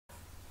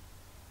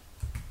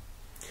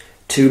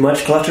Too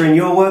much clutter in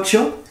your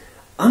workshop?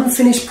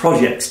 Unfinished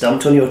projects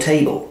dumped on your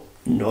table?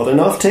 Not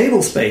enough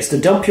table space to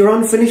dump your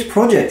unfinished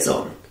projects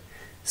on?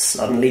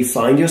 Suddenly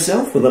find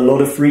yourself with a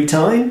lot of free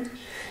time?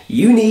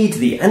 You need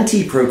the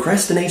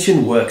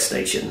Anti-Procrastination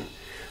Workstation.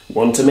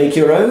 Want to make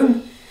your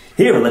own?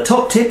 Here are the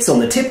top tips on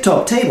the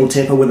tip-top table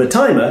tipper with a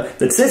timer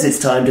that says it's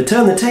time to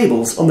turn the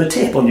tables on the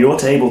tip on your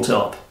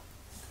tabletop.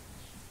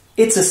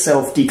 It's a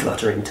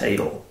self-decluttering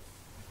table.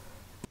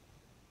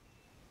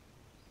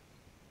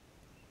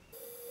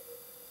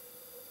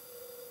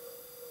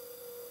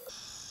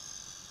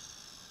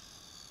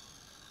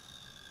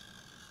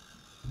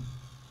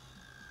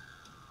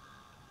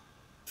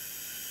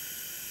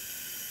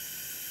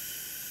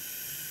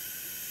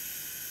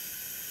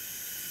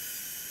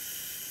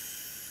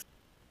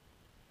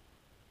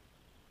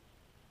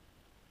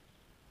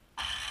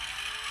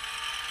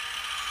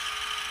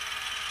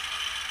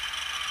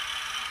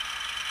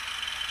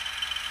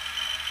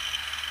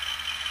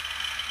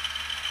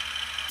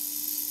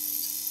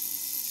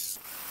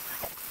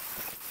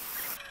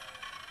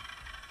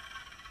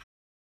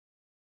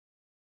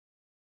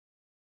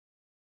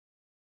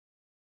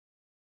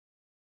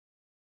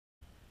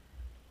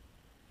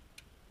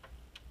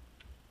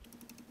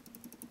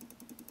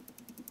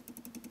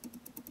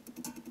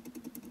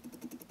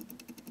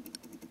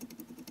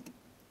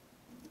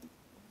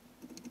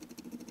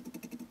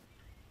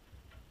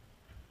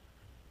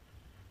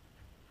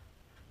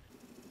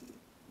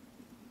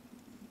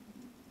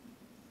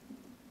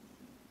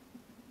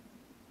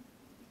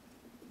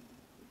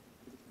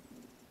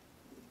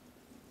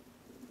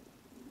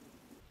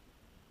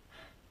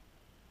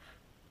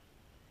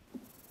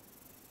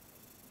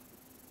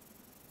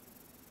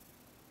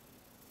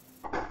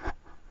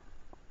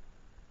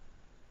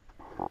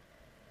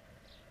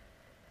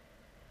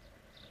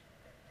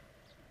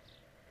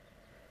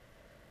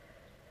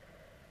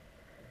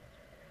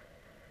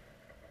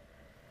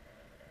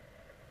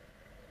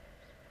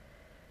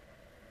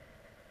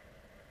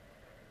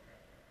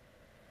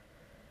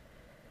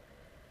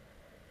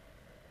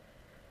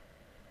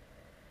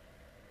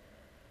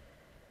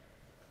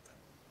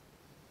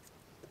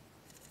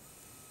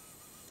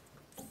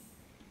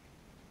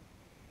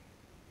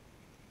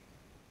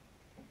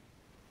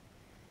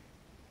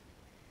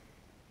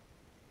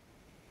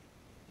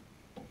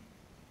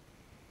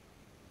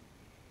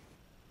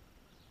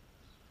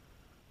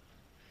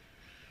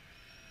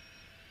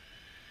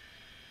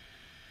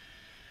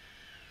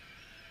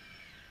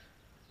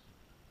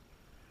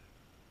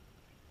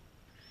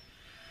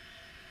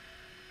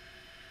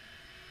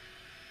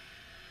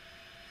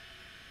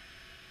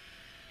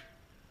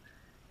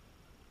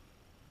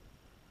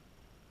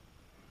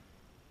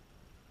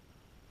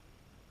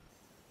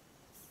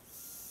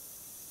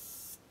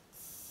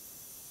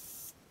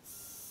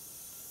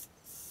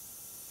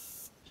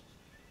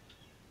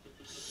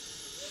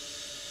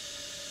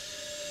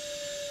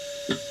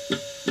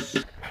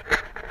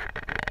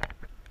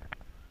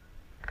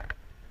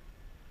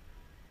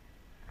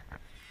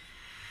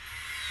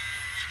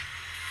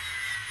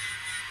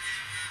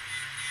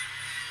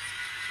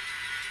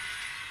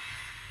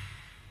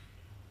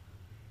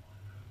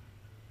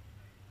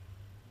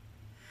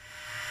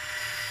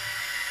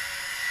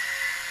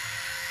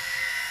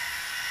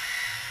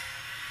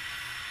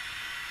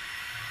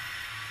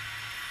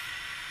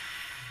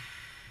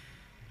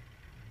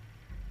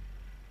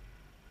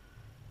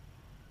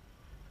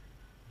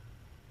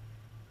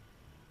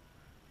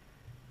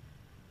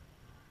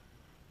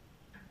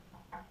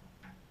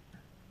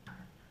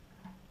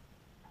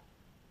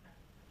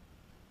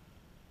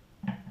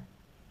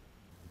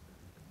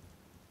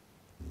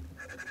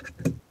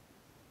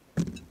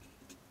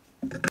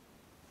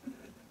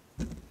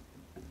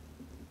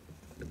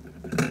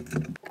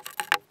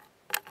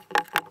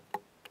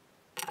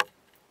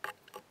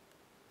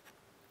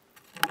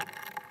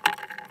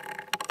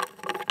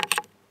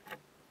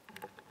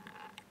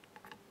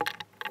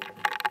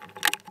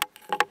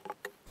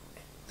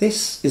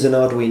 This is an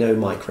Arduino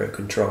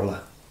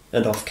microcontroller,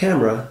 and off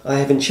camera I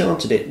have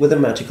enchanted it with a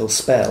magical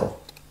spell.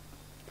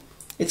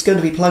 It's going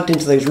to be plugged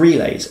into those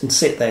relays and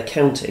sit there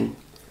counting.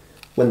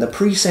 When the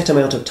preset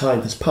amount of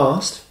time has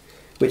passed,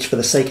 which for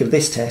the sake of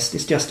this test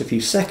is just a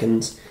few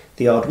seconds,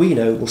 the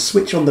Arduino will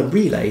switch on the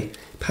relay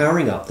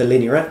powering up the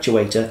linear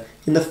actuator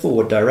in the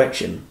forward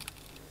direction.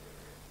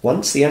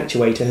 Once the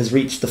actuator has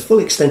reached the full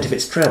extent of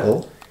its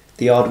travel,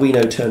 the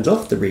Arduino turns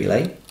off the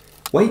relay,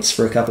 waits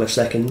for a couple of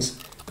seconds,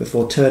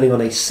 before turning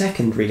on a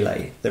second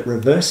relay that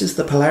reverses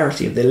the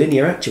polarity of the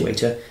linear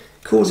actuator,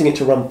 causing it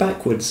to run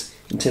backwards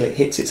until it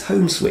hits its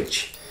home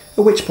switch,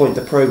 at which point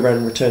the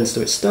program returns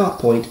to its start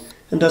point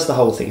and does the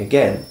whole thing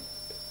again.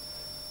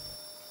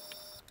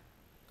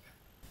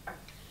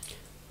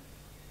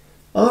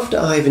 After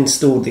I've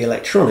installed the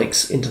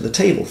electronics into the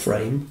table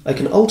frame, I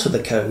can alter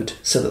the code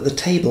so that the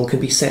table can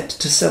be set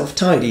to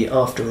self-tidy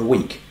after a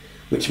week,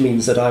 which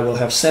means that I will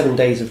have 7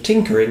 days of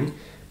tinkering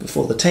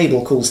before the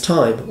table calls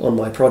time on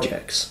my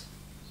projects.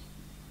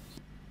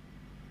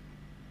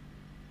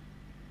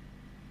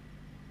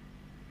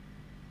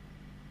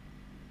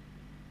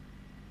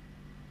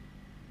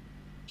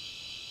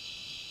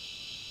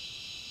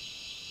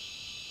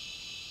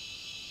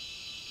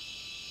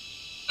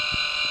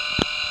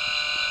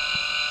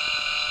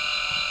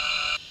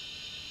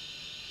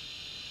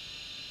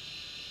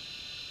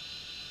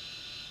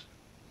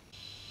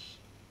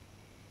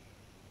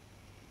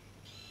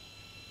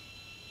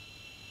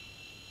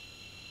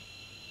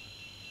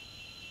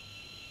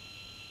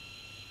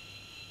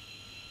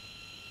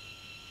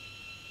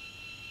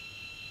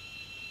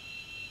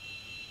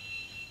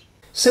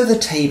 So the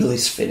table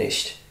is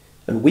finished,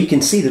 and we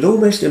can see that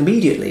almost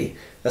immediately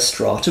a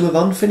stratum of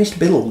unfinished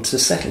builds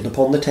has settled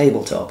upon the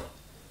tabletop.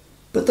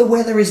 But the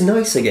weather is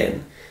nice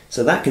again,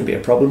 so that can be a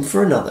problem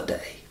for another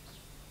day.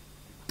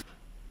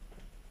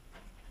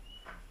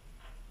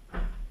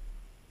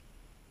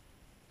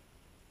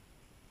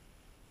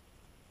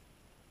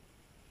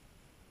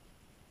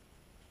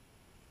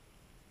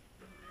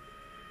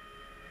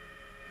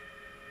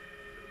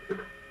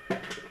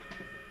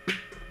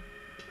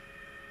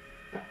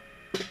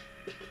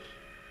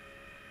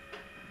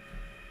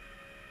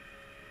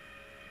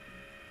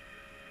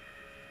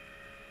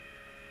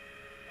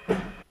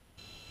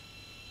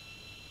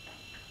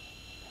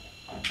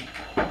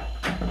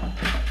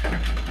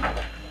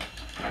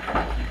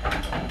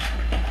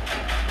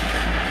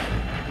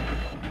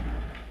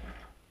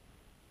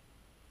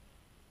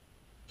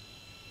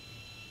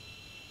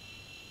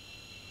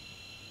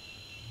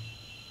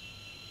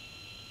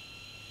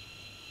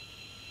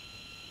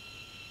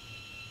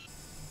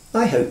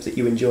 I hope that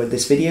you enjoyed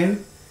this video.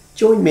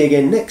 Join me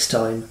again next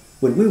time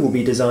when we will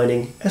be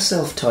designing a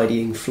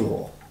self-tidying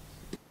floor.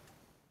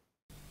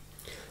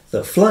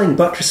 The Flying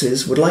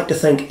Buttresses would like to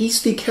thank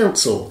Eastleigh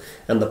Council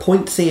and the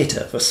Point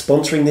Theatre for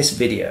sponsoring this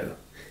video.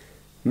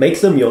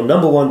 Make them your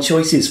 #1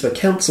 choices for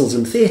councils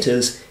and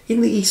theatres in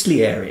the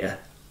Eastleigh area,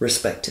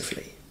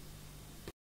 respectively.